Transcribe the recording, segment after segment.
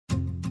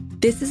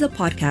This is a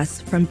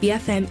podcast from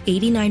BFM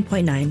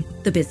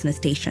 89.9, the business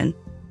station.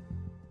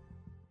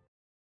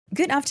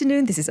 Good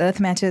afternoon, this is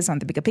Earth Matters on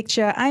The Bigger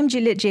Picture. I'm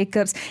Juliet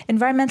Jacobs.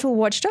 Environmental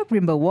watchdog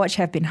RimbaWatch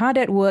have been hard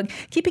at work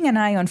keeping an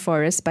eye on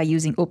forests by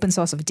using open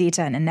source of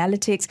data and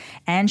analytics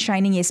and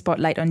shining a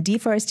spotlight on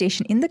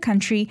deforestation in the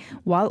country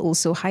while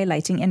also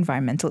highlighting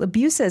environmental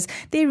abuses.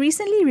 They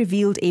recently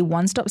revealed a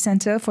one-stop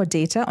center for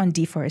data on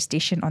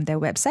deforestation on their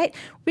website,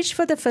 which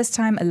for the first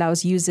time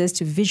allows users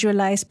to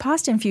visualize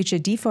past and future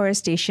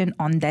deforestation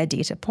on their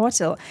data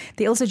portal.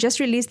 They also just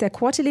released their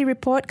quarterly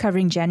report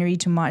covering January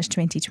to March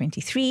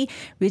 2023,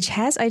 which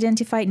has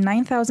identified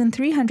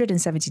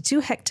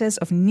 9,372 hectares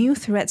of new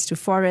threats to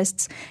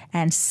forests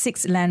and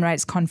 6 land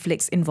rights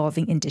conflicts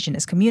involving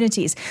indigenous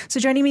communities.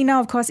 So joining me now,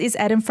 of course, is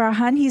Adam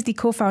Farhan. He's the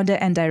co-founder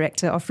and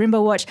director of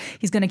RimbaWatch.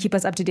 He's going to keep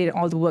us up to date on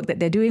all the work that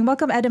they're doing.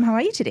 Welcome, Adam. How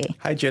are you today?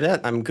 Hi, Juliet.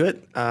 I'm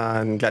good.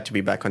 I'm glad to be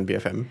back on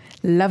BFM.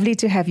 Lovely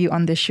to have you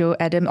on the show,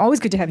 Adam.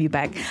 Always good to have you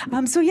back.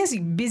 So yes,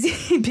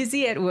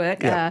 busy at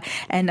work,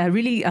 and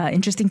really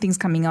interesting things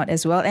coming out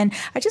as well. And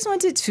I just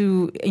wanted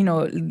to,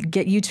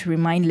 get you to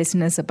remind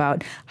listeners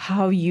about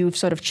how you've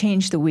sort of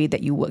changed the way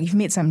that you work. You've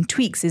made some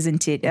tweaks,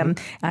 isn't it?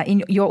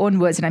 In your own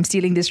words, and I'm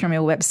stealing this from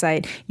your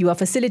website, you are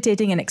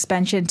facilitating an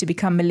expansion to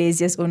become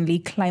Malaysia's only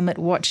climate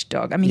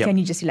watchdog. Can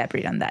you just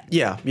elaborate on that?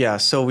 Yeah.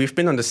 So we've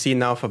been on the scene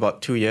now for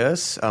about 2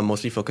 years,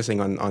 mostly focusing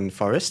on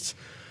forests.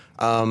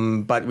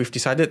 But we've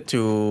decided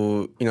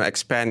to,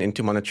 expand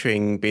into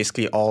monitoring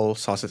basically all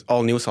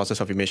new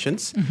sources of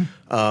emissions.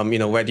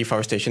 Where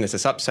deforestation is a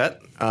subset,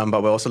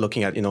 but we're also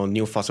looking at,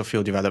 new fossil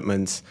fuel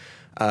developments,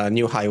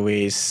 new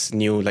highways,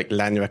 new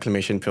land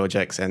reclamation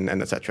projects, and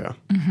etc.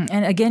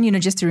 And again,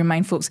 just to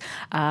remind folks,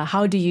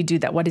 how do you do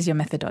that? What is your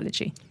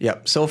methodology? Yeah.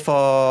 So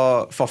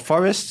for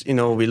forests,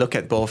 we look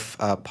at both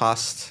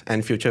past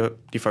and future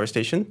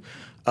deforestation.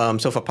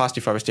 So for past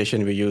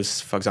deforestation, we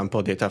use, for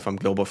example, data from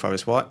Global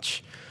Forest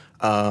Watch.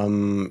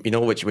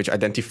 Which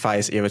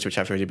identifies areas which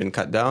have already been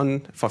cut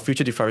down. For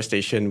future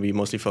deforestation, we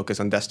mostly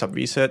focus on desktop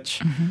research.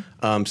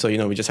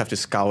 We just have to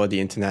scour the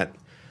internet,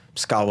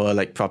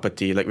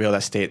 property, real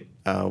estate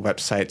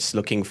websites,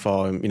 looking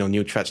for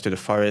new threats to the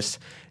forest.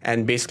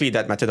 And basically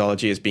that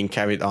methodology is being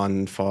carried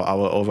on for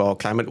our overall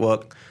climate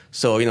work.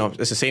 So,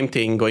 it's the same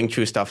thing, going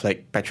through stuff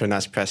like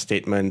Petronas press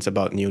statements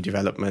about new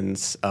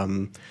developments,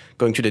 going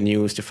through the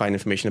news to find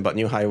information about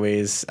new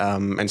highways,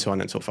 and so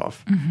on and so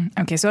forth.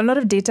 Okay, so a lot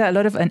of data, a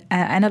lot of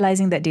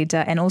analyzing that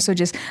data, and also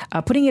just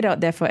putting it out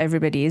there for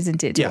everybody,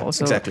 isn't it?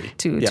 Exactly.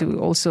 To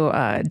also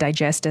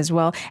digest as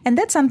well. And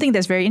that's something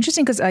that's very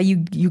interesting because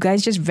you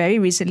guys just very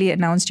recently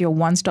announced your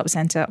one-stop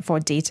center for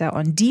data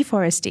on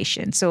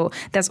deforestation. So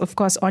that's, of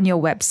course, on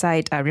your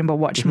website,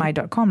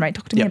 RimbaWatchMy.com, right?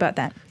 Talk to me about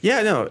that.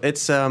 Yeah, no,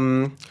 it's...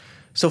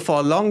 So for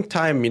a long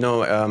time,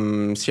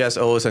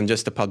 CSOs and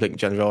just the public in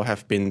general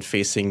have been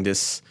facing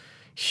this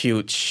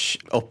huge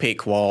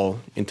opaque wall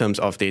in terms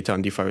of data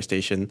on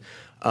deforestation.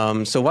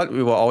 So what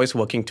we were always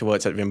working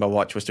towards at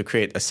RimbaWatch was to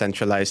create a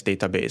centralized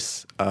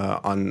database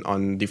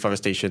on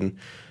deforestation,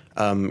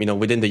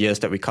 within the years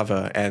that we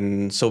cover.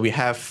 And so we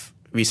have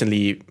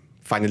recently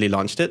finally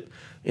launched it,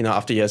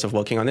 after years of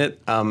working on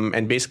it.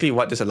 And basically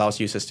what this allows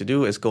users to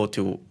do is go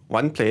to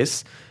one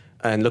place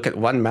and look at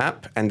one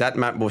map, and that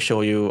map will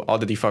show you all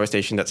the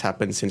deforestation that's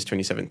happened since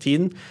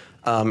 2017,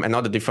 and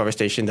all the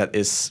deforestation that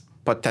is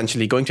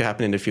potentially going to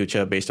happen in the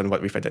future based on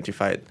what we've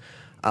identified.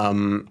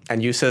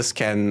 And users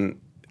can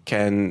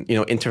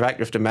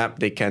interact with the map.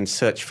 They can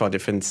search for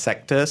different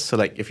sectors. So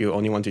if you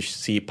only want to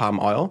see palm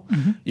oil,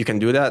 you can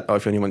do that, or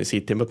if you only want to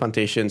see timber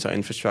plantations or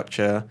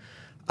infrastructure.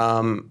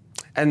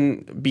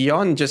 And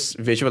beyond just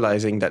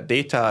visualizing that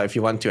data, if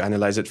you want to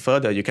analyze it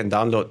further, you can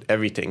download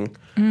everything.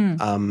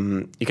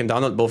 You can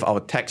download both our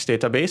text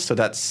database, so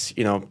that's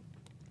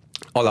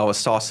all our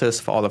sources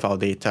for all of our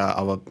data,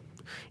 our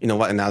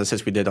what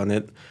analysis we did on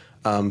it,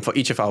 for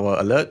each of our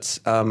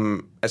alerts,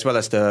 as well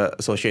as the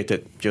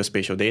associated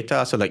geospatial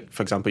data. So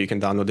for example, you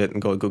can download it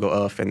and go to Google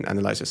Earth and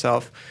analyze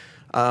yourself.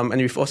 And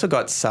we've also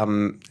got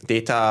some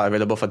data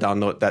available for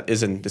download that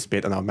isn't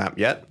displayed on our map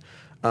yet.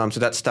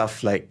 So that's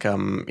stuff like,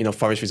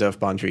 forest reserve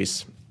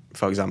boundaries,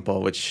 for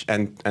example,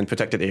 and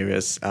protected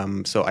areas.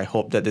 So I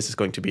hope that this is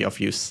going to be of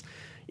use,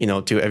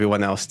 to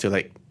everyone else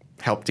to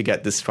help to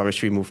get this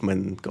forestry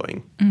movement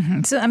going.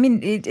 So,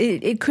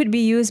 it could be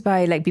used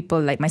by people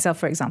like myself,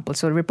 for example.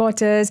 So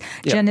reporters,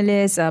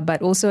 journalists,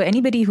 but also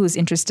anybody who's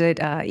interested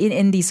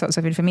in these sorts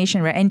of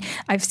information, right? And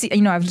I've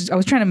seen, I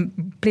was trying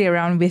to play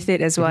around with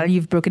it as well.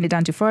 You've broken it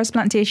down to forest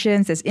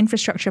plantations, there's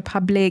infrastructure,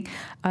 public,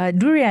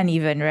 durian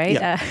even,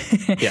 right?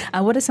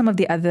 What are some of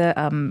the other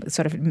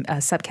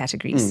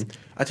subcategories?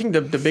 I think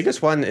the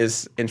biggest one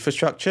is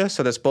infrastructure.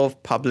 So there's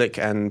both public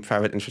and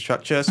private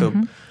infrastructure. So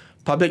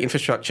public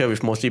infrastructure,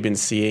 we've mostly been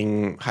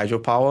seeing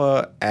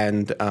hydropower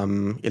and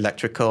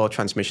electrical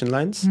transmission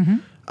lines.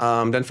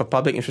 Then for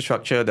public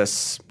infrastructure,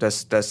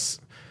 there's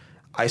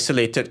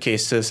isolated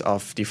cases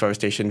of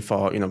deforestation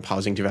for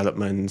housing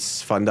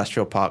developments, for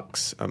industrial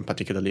parks,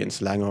 particularly in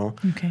Selangor.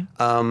 Okay.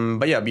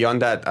 But yeah,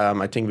 beyond that,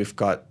 I think we've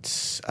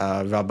got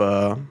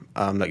rubber,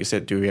 like you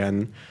said,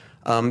 durian.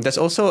 There's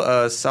also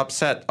a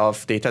subset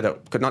of data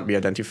that could not be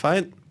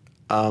identified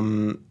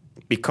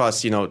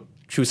because,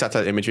 through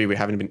satellite imagery, we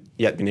haven't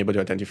yet been able to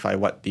identify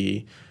what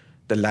the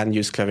land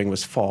use clearing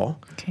was for.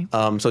 Okay.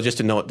 So just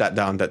to note that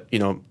down, that,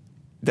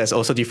 there's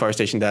also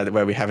deforestation there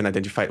where we haven't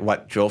identified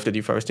what drove the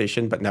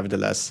deforestation, but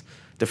nevertheless,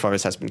 the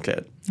forest has been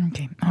cleared.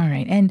 Okay, all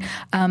right. And,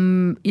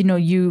 you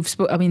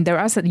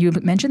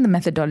mentioned the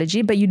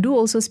methodology, but you do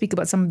also speak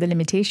about some of the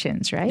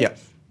limitations, right? Yeah.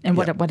 And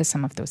what are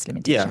some of those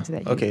limitations?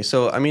 Yeah. Okay.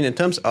 So, in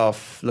terms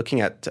of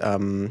looking at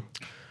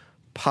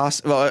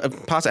past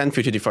and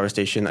future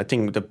deforestation, I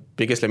think the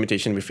biggest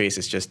limitation we face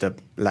is just the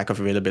lack of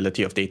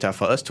availability of data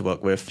for us to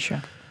work with.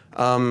 Sure.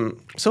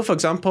 So, for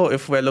example,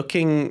 if we're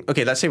looking,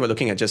 let's say we're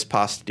looking at just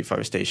past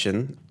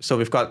deforestation. So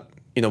we've got,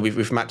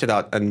 we've mapped it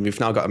out, and we've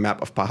now got a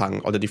map of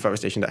Pahang, or the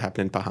deforestation that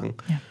happened in Pahang.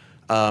 Yeah.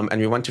 And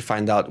we want to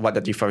find out what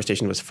the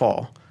deforestation was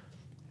for.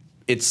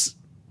 It's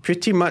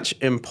pretty much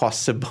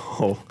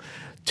impossible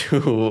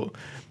to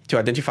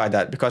identify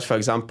that, because, for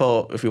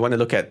example, if we want to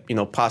look at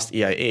past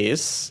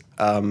EIAs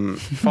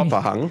for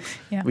Pahang,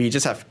 we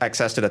just have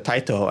access to the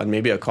title and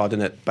maybe a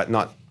coordinate, but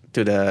not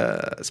to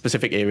the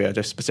specific area,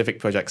 the specific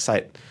project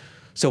site.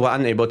 So we're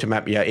unable to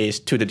map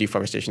EIAs to the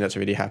deforestation that's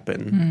already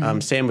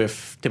happened. Same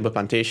with timber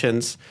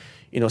plantations.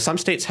 Some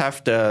states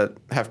have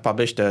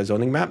published the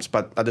zoning maps,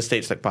 but other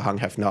states like Pahang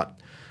have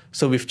not.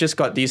 So we've just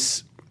got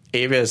these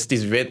areas,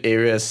 these red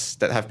areas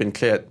that have been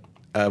cleared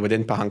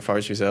within Pahang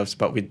forest reserves,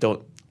 but we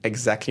don't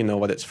exactly know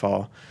what it's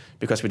for,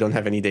 because we don't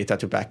have any data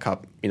to back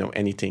up,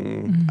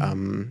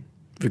 anything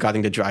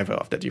regarding the driver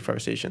of the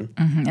deforestation.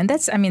 Mm-hmm. And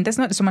that's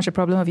not so much a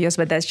problem of yours,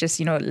 but that's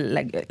just,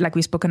 like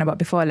we've spoken about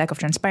before, a lack of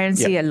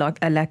transparency, a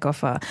lack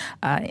of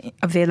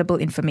available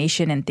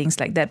information and things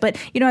like that. But,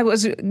 it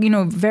was,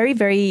 very,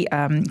 very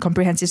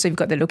comprehensive. So you've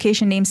got the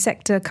location name,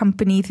 sector,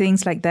 company,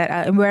 things like that.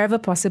 And wherever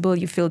possible,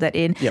 you fill that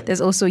in. Yep.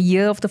 There's also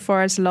year of the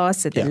forest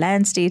loss, the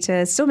land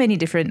status, so many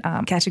different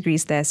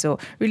categories there. So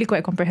really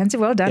quite comprehensive.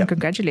 Well done. Yep.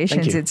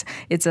 Congratulations. Thank you.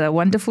 It's a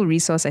wonderful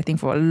resource, I think,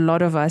 for a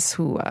lot of us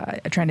who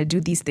are trying to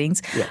do these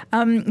things. Yep.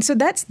 So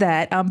that's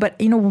that. But,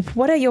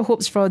 what are your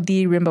hopes for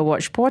the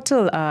RimbaWatch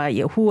portal?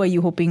 Who are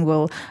you hoping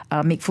will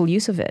make full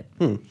use of it?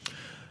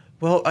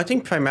 Well, I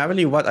think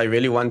primarily what I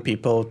really want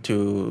people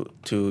to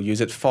use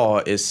it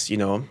for is,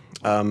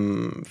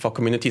 for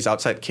communities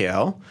outside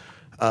KL.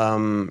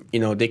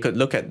 They could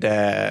look at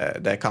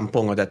their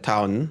kampong or their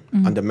town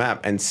on the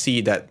map and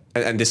see that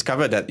and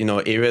discover that,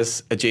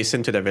 areas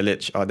adjacent to the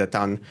village or the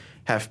town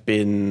have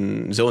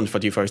been zoned for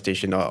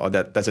deforestation, or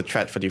that there's a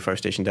threat for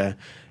deforestation there.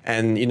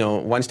 And,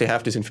 once they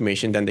have this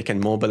information, then they can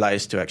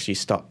mobilize to actually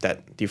stop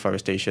that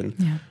deforestation.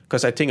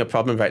 Because I think a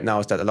problem right now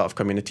is that a lot of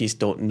communities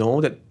don't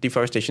know that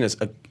deforestation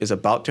is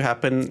about to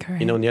happen,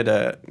 near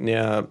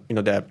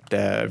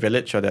their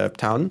village or their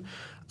town.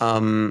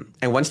 And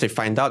once they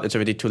find out, it's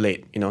already too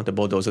late. The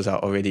bulldozers are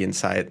already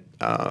inside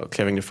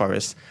clearing the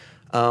forest.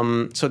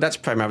 So that's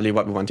primarily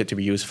what we want it to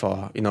be used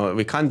for.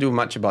 We can't do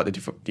much about the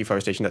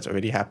deforestation that's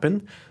already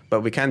happened,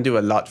 but we can do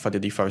a lot for the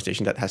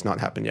deforestation that has not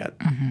happened yet.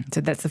 So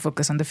that's the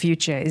focus on the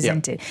future,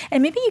 isn't it?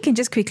 And maybe you can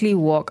just quickly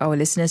walk our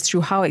listeners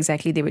through how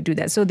exactly they would do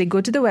that. So they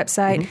go to the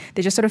website,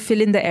 they just sort of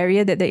fill in the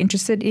area that they're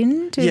interested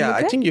in to look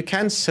at? I think you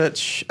can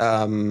search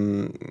a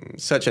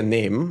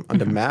name on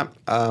the map,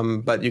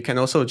 but you can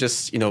also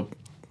just,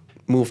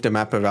 move the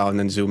map around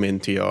and zoom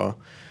into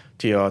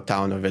your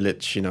town or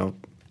village,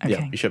 Okay.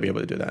 Yeah, you should be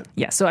able to do that.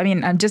 Yeah, so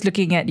I'm just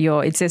looking at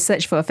it says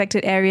search for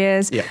affected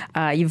areas.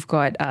 Yeah. You've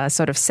got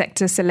sort of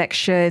sector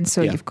selection.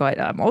 So you've got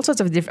all sorts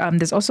of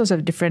there's all sorts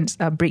of different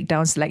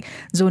breakdowns, like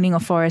zoning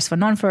of forests for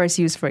non-forest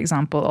use, for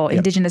example, or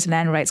indigenous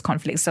land rights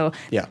conflicts. So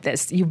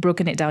you've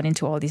broken it down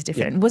into all these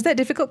different. Was that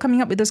difficult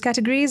coming up with those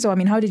categories, or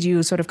how did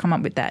you sort of come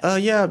up with that?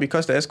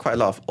 Because there's quite a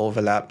lot of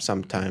overlap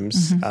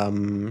sometimes.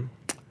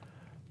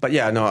 But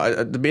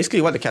basically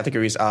what the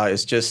categories are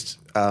is just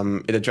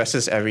it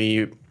addresses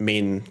every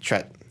main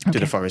threat to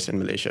the forest in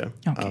Malaysia.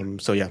 Okay.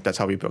 That's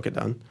how we broke it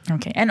down.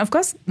 Okay. And of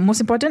course, most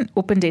important,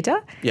 open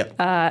data.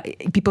 Yeah.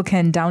 People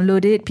can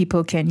download it.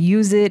 People can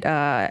use it.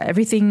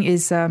 Everything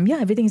is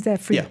there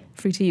free. Yeah.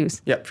 Free to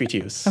use. Yeah, free to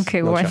use.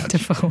 Okay, no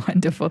wonderful, charge.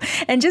 wonderful.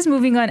 And just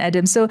moving on,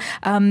 Adam. So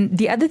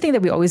the other thing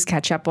that we always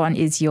catch up on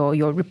is your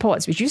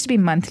reports, which used to be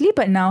monthly,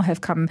 but now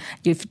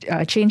you've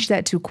changed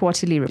that to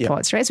quarterly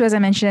reports, right? So as I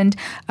mentioned,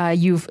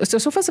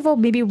 so first of all,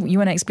 maybe you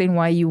want to explain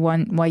why you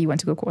want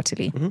to go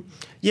quarterly.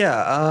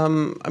 Yeah,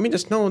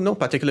 there's no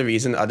particular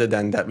reason other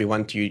than that we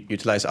want to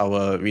utilize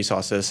our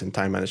resources and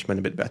time management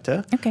a bit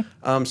better. Okay.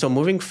 So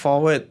moving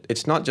forward,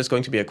 it's not just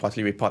going to be a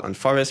quarterly report on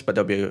forest, but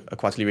there'll be a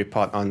quarterly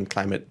report on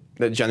climate,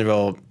 the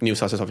general new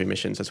sources of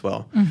emissions as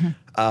well,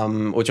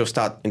 which will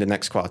start in the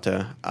next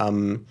quarter.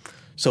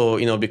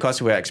 So,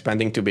 because we're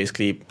expanding to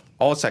basically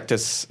all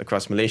sectors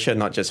across Malaysia,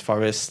 not just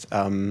forest,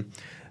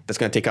 that's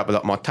going to take up a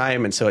lot more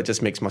time. And so it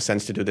just makes more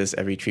sense to do this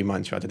every 3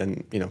 months rather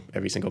than,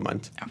 every single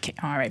month. Okay.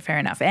 All right. Fair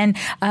enough. And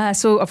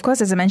so, of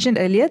course, as I mentioned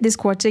earlier, this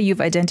quarter,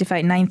 you've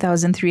identified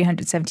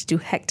 9,372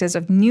 hectares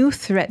of new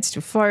threats to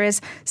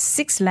forests,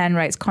 6 land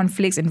rights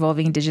conflicts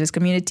involving indigenous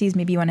communities.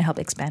 Maybe you want to help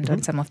expand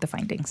on some of the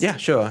findings. Yeah,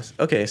 sure.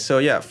 Okay. So,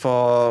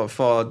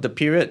 for the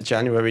period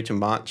January to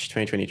March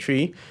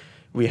 2023,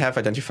 we have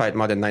identified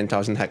more than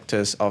 9,000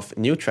 hectares of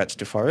new threats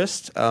to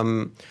forests.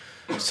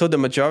 So the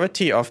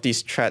majority of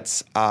these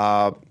threats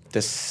are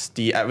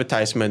the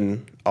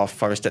advertisement of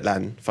forested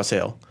land for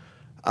sale.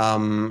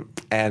 And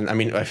I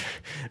mean,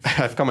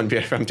 I've come on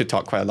BFM to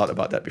talk quite a lot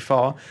about that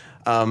before.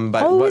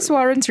 But always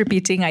warrants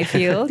repeating, I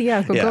feel.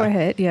 Yeah, go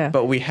ahead. Yeah.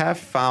 But we have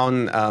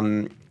found,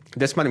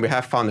 this month we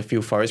have found a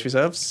few forest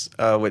reserves,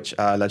 which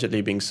are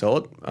allegedly being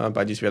sold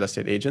by these real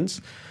estate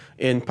agents.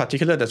 In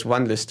particular, there's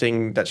one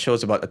listing that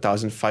shows about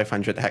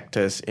 1,500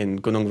 hectares in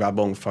Gunung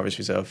Rabong Forest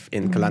Reserve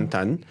in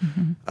Kelantan.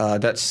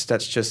 That's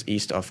just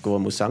east of Goa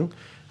Musang.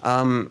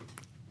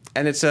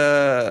 And it's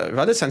a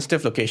rather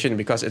sensitive location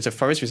because it's a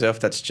forest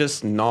reserve that's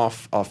just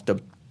north of the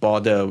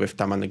border with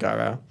Taman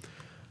Negara.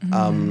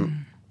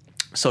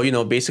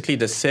 So, basically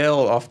the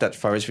sale of that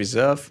forest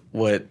reserve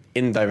would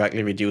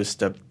indirectly reduce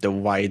the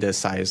wider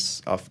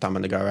size of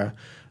Taman Negara.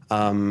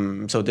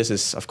 So this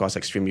is, of course,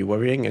 extremely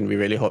worrying, and we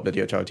really hope that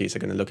the authorities are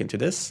going to look into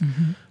this.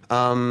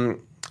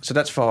 So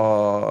that's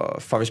for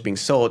forests being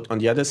sold. On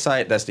the other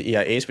side, there's the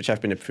EIAs, which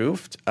have been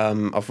approved,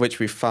 of which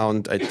we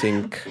found, I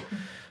think,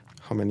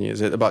 how many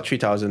is it? About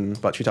 3,000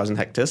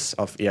 hectares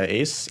of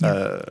EIAs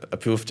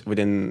approved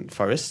within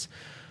forests.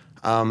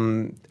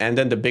 And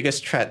then the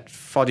biggest threat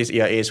for these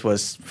EIAs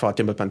was for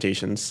timber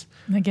plantations.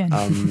 Again.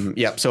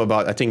 So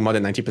about, I think, more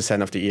than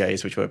 90% of the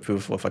EIAs which were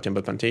approved were for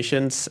timber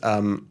plantations,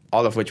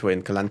 all of which were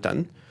in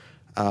Kelantan.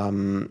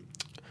 The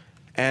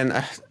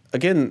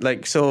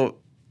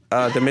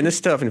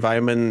Minister of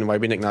Environment,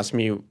 Waibinik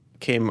Nasmi,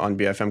 came on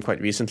BFM quite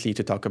recently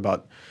to talk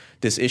about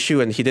this issue,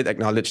 and he did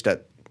acknowledge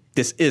that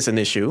this is an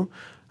issue.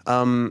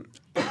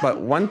 But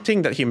one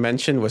thing that he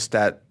mentioned was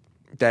that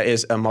there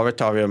is a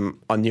moratorium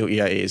on new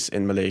EIAs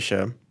in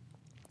Malaysia.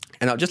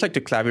 And I'd just like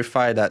to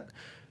clarify that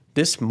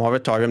this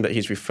moratorium that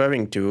he's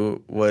referring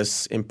to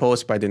was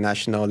imposed by the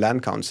National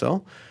Land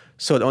Council.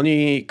 So it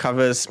only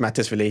covers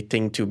matters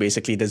relating to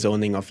basically the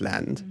zoning of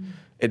land.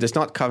 It does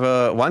not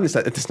cover, one is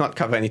that it does not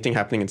cover anything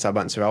happening in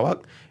Sabah and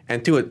Sarawak.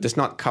 And two, it does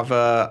not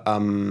cover,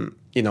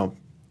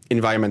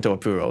 environmental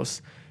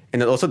approvals.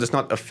 And it also does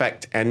not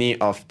affect any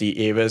of the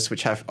areas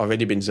which have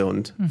already been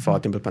zoned for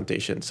timber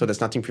plantation. So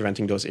there's nothing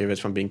preventing those areas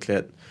from being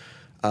cleared.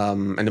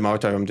 And the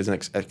moratorium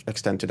doesn't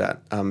extend to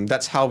that.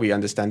 That's how we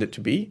understand it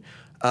to be.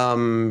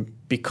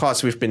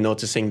 Because we've been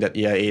noticing that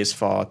EIAs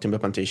for timber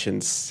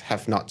plantations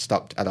have not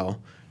stopped at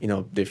all.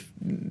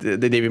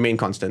 They remain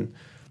constant.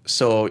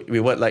 So we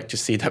would like to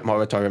see that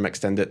moratorium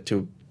extended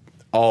to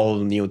all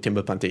new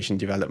timber plantation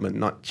development,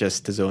 not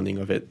just the zoning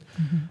of it.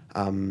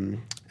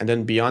 And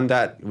then beyond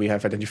that, we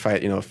have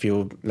identified, a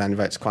few land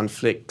rights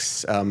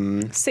conflicts.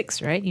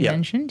 6, right? You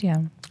mentioned,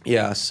 yeah.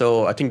 Yeah.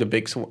 So I think the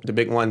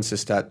big ones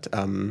is that,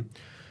 and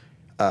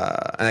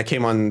I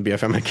came on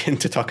BFM again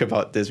to talk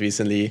about this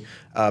recently,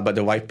 but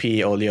the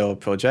YP Oleo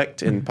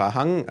project in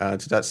Pahang,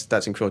 so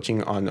that's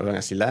encroaching on orang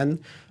asli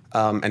land.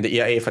 And the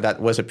EIA for that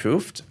was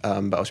approved,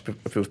 but was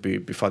approved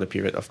before the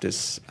period of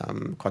this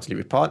quarterly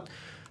report.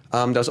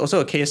 There was also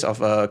a case of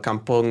a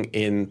kampung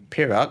in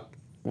Perak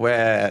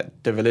where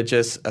the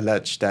villagers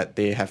alleged that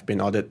they have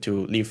been ordered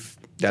to leave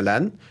their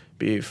land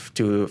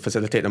to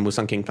facilitate a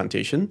Musang King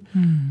plantation.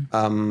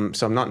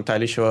 So I'm not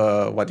entirely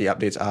sure what the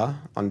updates are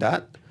on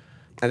that.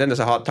 And then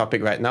there's a hot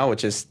topic right now,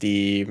 which is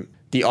the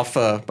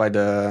offer by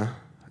the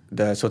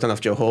Sultan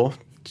of Johor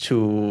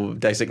to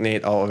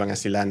designate all orang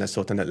asli land as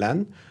Sultanate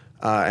land.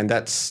 And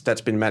that's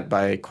been met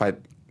by quite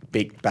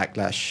big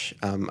backlash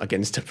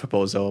against the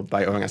proposal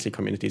by orang asli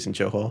communities in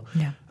Johor.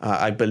 Yeah.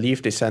 I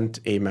believe they sent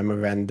a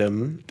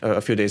memorandum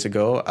a few days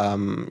ago,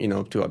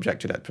 to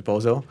object to that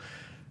proposal.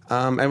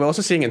 And we're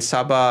also seeing in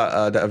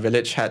Sabah that a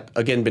village had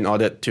again been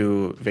ordered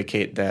to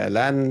vacate their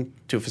land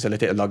to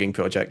facilitate a logging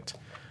project.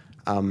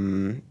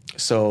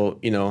 So,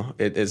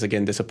 it is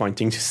again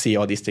disappointing to see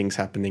all these things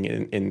happening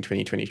in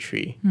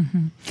 2023.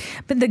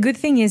 But the good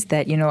thing is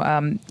that, you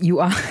are,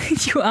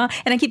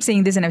 and I keep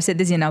saying this and I've said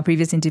this in our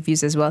previous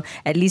interviews as well,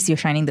 at least you're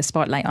shining the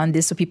spotlight on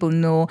this so people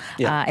know.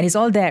 And it's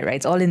all there, right?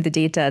 It's all in the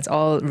data. It's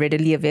all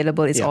readily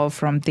available. It's all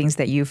from things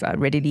that you've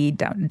readily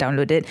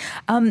downloaded.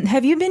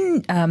 Have you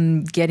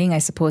been getting, I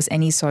suppose,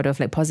 any sort of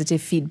like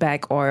positive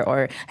feedback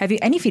or have you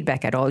any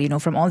feedback at all,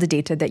 from all the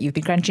data that you've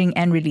been crunching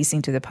and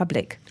releasing to the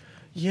public?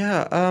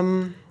 Yeah,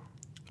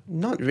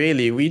 not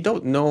really. We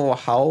don't know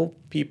how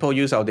people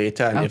use our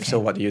data and if so,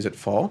 what they use it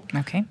for.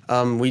 Okay.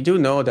 We do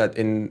know that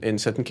in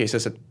certain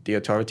cases, the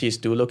authorities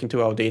do look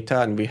into our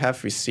data, and we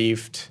have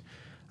received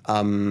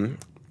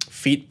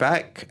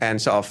feedback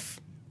and sort of,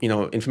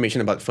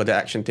 information about further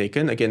action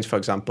taken against, for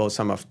example,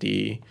 some of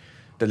the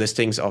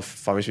listings of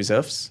forest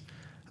reserves.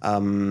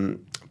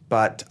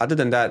 But other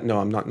than that,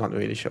 no, I'm not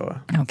really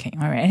sure. Okay,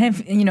 all right.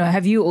 And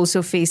have you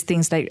also faced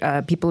things like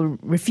people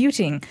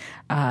refuting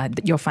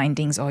your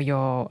findings or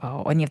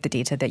any of the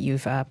data that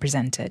you've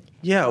presented?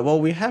 Yeah,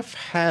 well, we have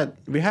had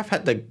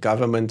the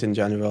government in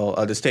general,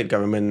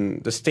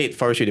 the state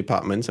forestry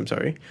departments,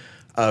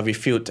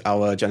 refute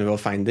our general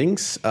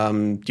findings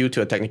due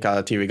to a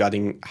technicality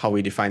regarding how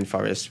we define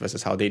forest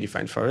versus how they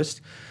define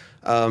forest.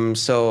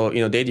 So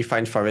they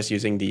define forest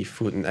using the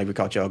Food and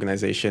Agriculture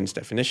Organization's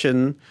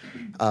definition,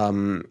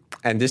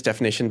 and this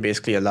definition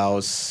basically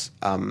allows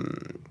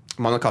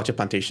monoculture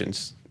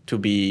plantations to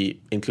be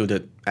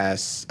included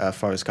as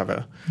forest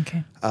cover.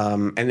 Okay.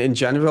 And in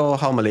general,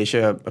 how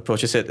Malaysia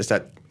approaches it is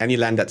that any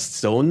land that's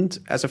zoned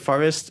as a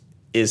forest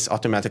is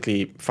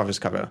automatically forest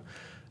cover.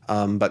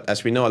 But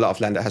as we know, a lot of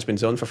land that has been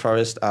zoned for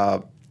forest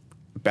are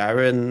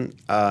barren.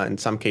 In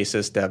some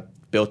cases, they're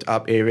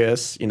built-up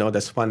areas.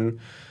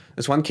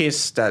 There's one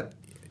case that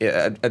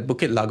at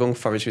Bukit Lagong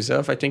Forest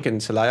Reserve, I think in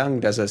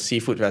Selayang, there's a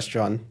seafood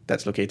restaurant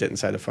that's located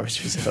inside the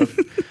forest reserve.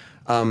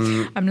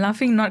 I'm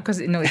laughing not because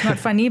it's not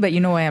funny, but you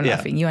know why I'm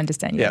laughing. You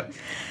understand. Yeah.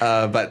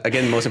 But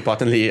again, most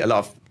importantly, a lot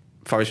of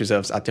forest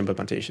reserves are timber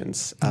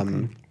plantations.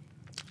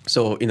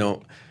 So,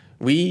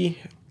 we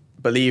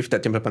believe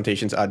that timber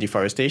plantations are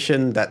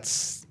deforestation.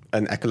 That's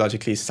an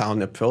ecologically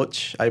sound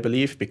approach, I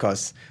believe,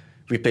 because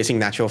replacing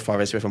natural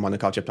forest with a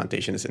monoculture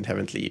plantation is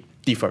inherently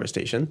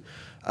deforestation.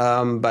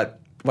 But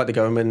what the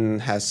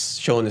government has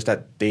shown is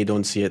that they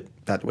don't see it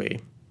that way.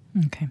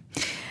 Okay.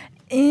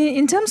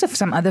 In terms of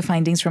some other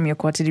findings from your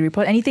quarterly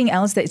report, anything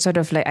else that sort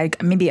of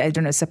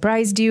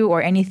surprised you,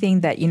 or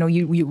anything that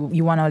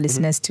you want our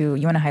listeners to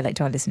highlight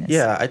to our listeners?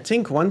 Yeah, I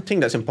think one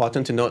thing that's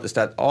important to note is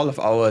that all of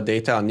our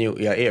data on new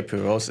EIA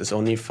approvals is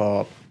only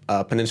for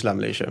Peninsular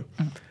Malaysia,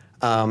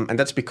 and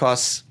that's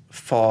because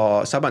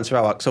for Sabah and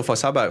Sarawak, so for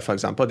Sabah, for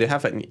example, they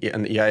have an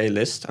EIA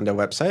list on their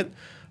website,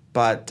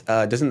 but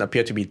it doesn't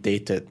appear to be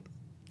dated.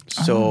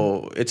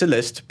 So it's a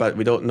list, but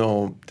we don't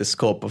know the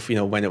scope of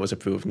when it was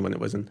approved and when it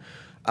wasn't.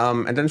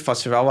 And then for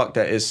Sarawak,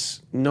 there is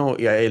no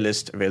EIA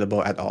list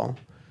available at all.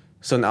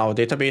 So in our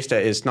database,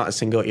 there is not a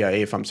single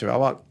EIA from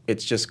Sarawak.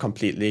 It's just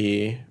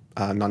completely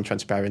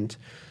non-transparent.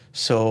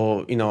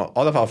 So,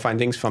 all of our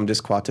findings from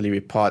this quarterly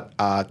report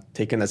are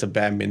taken as a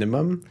bare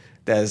minimum.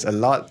 There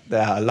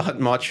are a lot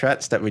more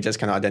threats that we just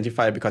cannot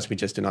identify because we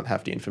just do not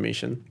have the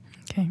information.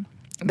 Okay.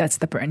 That's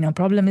the perennial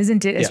problem,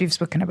 isn't it? As we've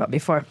spoken about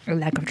before, a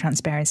lack of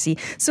transparency.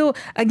 So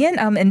again,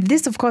 and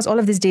this, of course, all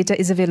of this data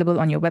is available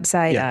on your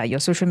website, your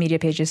social media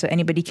pages, so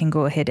anybody can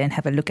go ahead and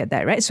have a look at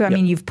that, right? So, I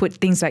mean, you've put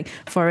things like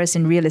forest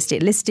and real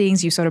estate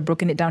listings, you've sort of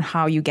broken it down,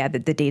 how you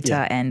gathered the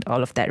data and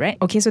all of that, right?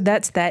 Okay, so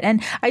that's that.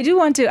 And I do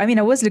want to, I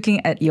was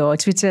looking at your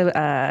Twitter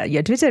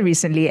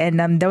recently,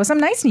 and there was some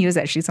nice news,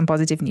 actually, some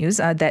positive news,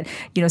 that,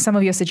 some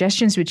of your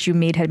suggestions which you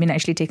made had been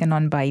actually taken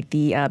on by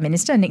the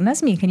Minister, Nick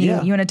Nazmi. Can you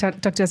want to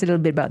talk to us a little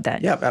bit about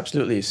that? Yeah,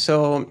 absolutely.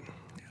 So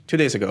 2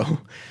 days ago,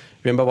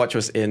 RimbaWatch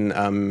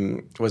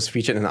was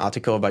featured in an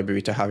article by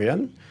Berita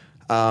Harian.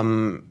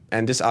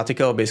 And this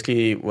article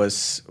basically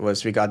was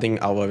regarding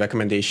our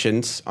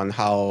recommendations on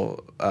how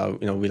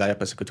Wilayah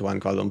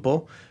Persekutuan Kuala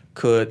Lumpur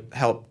could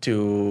help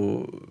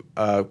to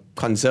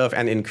conserve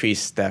and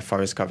increase their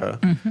forest cover.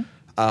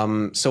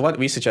 So what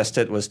we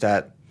suggested was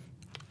that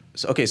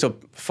so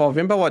for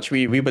RimbaWatch,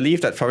 we believe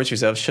that forest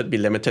reserves should be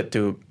limited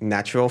to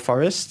natural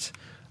forests.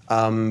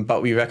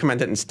 But we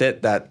recommended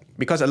instead that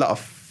because a lot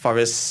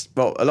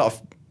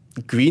of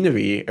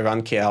greenery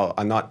around KL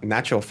are not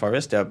natural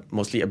forests, they're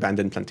mostly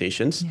abandoned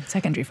plantations. Yeah,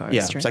 secondary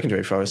forests, right?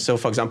 Secondary forests. So,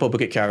 for example,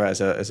 Bukit Kiara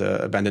is a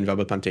abandoned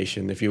rubber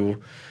plantation. If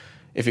you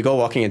go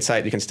walking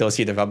inside, you can still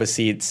see the rubber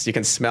seeds. You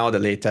can smell the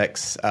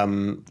latex.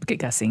 Bukit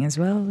Gasing as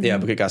well. Yeah,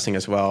 Bukit Gasing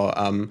as well.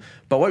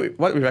 But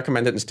what we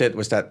recommended instead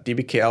was that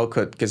DBKL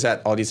could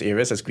gazette all these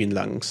areas as green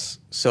lungs.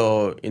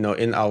 So,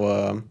 in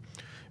our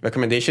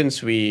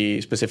recommendations,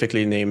 we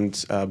specifically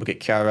named Bukit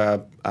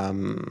Kiara,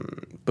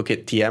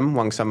 Bukit TM,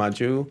 Wangsa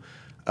Maju,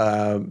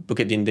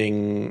 Bukit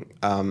Dinding,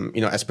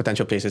 as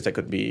potential places that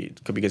could be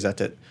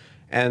gazetted.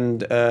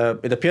 And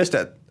it appears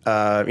that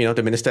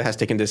the minister has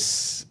taken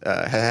this,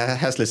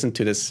 has listened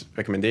to this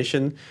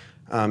recommendation,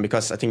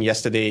 because I think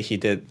yesterday he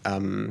did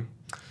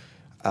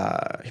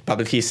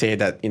publicly say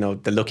that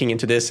they're looking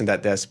into this and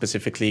that they're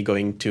specifically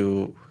going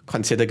to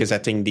consider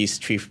gazetting these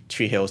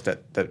three hills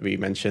that we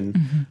mentioned.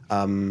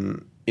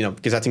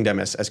 Gazetting them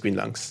as green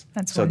lungs.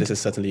 So this is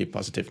certainly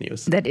positive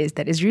news. That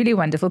is really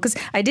wonderful, because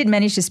I did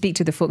manage to speak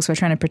to the folks who are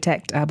trying to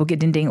protect Bukit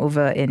Dinding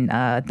over in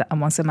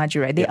Wangsa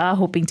Maju, right? They are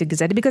hoping to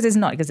gazette it because it's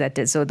not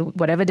gazetted. So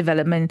whatever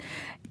development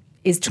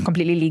is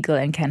completely legal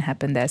and can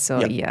happen there.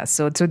 So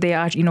so they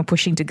are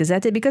pushing to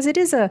gazette it because it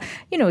is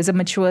it's a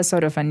mature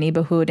sort of a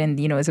neighborhood, and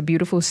it's a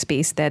beautiful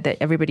space there that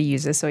everybody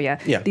uses. So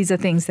these are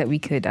things that we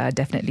could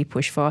definitely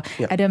push for.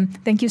 Adam,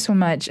 thank you so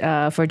much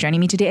for joining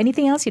me today.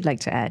 Anything else you'd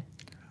like to add?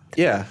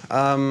 Yeah,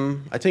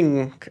 I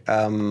think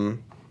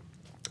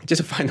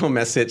just a final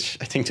message,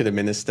 I think, to the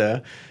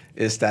minister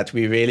is that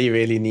we really,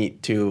 really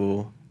need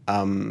to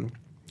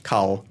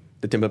cull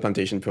the timber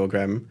plantation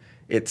program.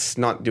 It's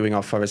not doing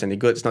our forests any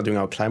good. It's not doing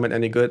our climate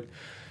any good.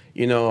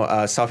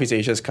 Southeast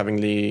Asia is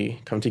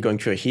currently going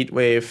through a heat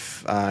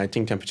wave. I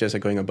think temperatures are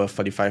going above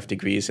 45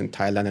 degrees in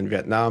Thailand and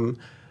Vietnam.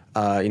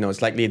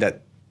 It's likely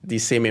that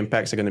these same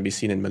impacts are going to be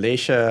seen in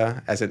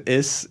Malaysia, as it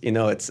is.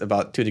 It's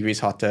about 2 degrees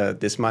hotter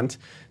this month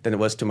than it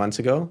was 2 months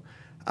ago.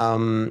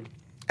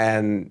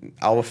 And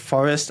our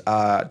forests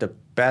are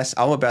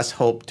our best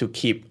hope to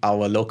keep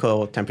our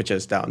local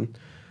temperatures down.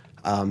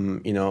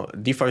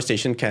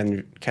 Deforestation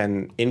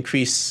can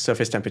increase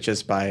surface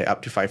temperatures by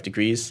up to 5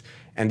 degrees,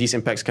 and these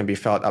impacts can be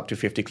felt up to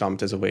 50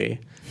 kilometers away.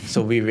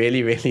 So we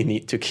really, really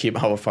need to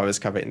keep our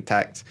forest cover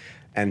intact,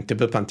 and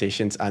timber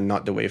plantations are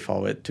not the way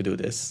forward to do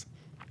this.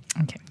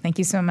 Okay. Thank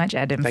you so much,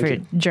 Adam, for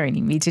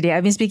joining me today.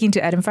 I've been speaking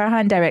to Adam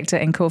Farhan, director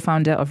and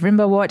co-founder of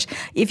RimbaWatch.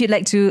 If you'd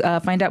like to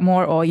find out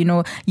more or,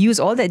 use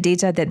all that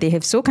data that they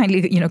have so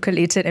kindly,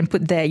 collated and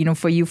put there,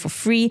 for you for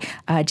free,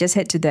 just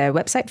head to their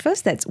website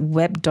first. That's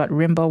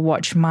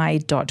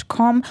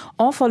web.rimbawatchmy.com,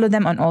 or follow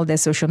them on all their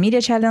social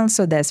media channels.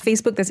 So there's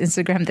Facebook, there's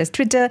Instagram, there's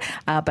Twitter.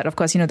 But of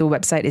course, the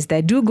website is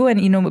there. Do go and,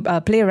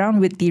 play around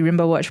with the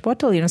RimbaWatch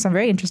portal. Some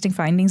very interesting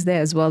findings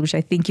there as well, which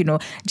I think,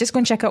 just go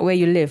and check out where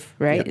you live,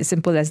 right? Yep. It's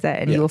simple as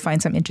that. And you'll find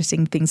some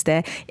interesting things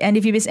there. And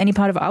if you miss any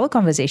part of our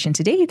conversation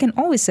today, you can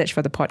always search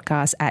for the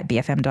podcast at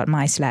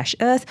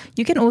bfm.my/earth.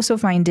 You can also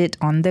find it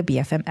on the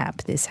BFM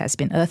app. This has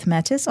been Earth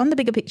Matters on the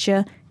Bigger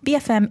Picture,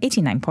 BFM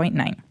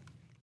 89.9.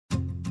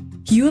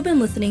 You have been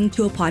listening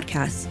to a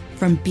podcast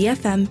from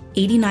BFM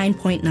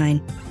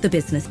 89.9, the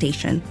business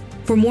station.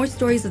 For more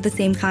stories of the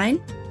same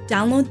kind,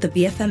 download the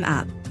BFM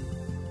app.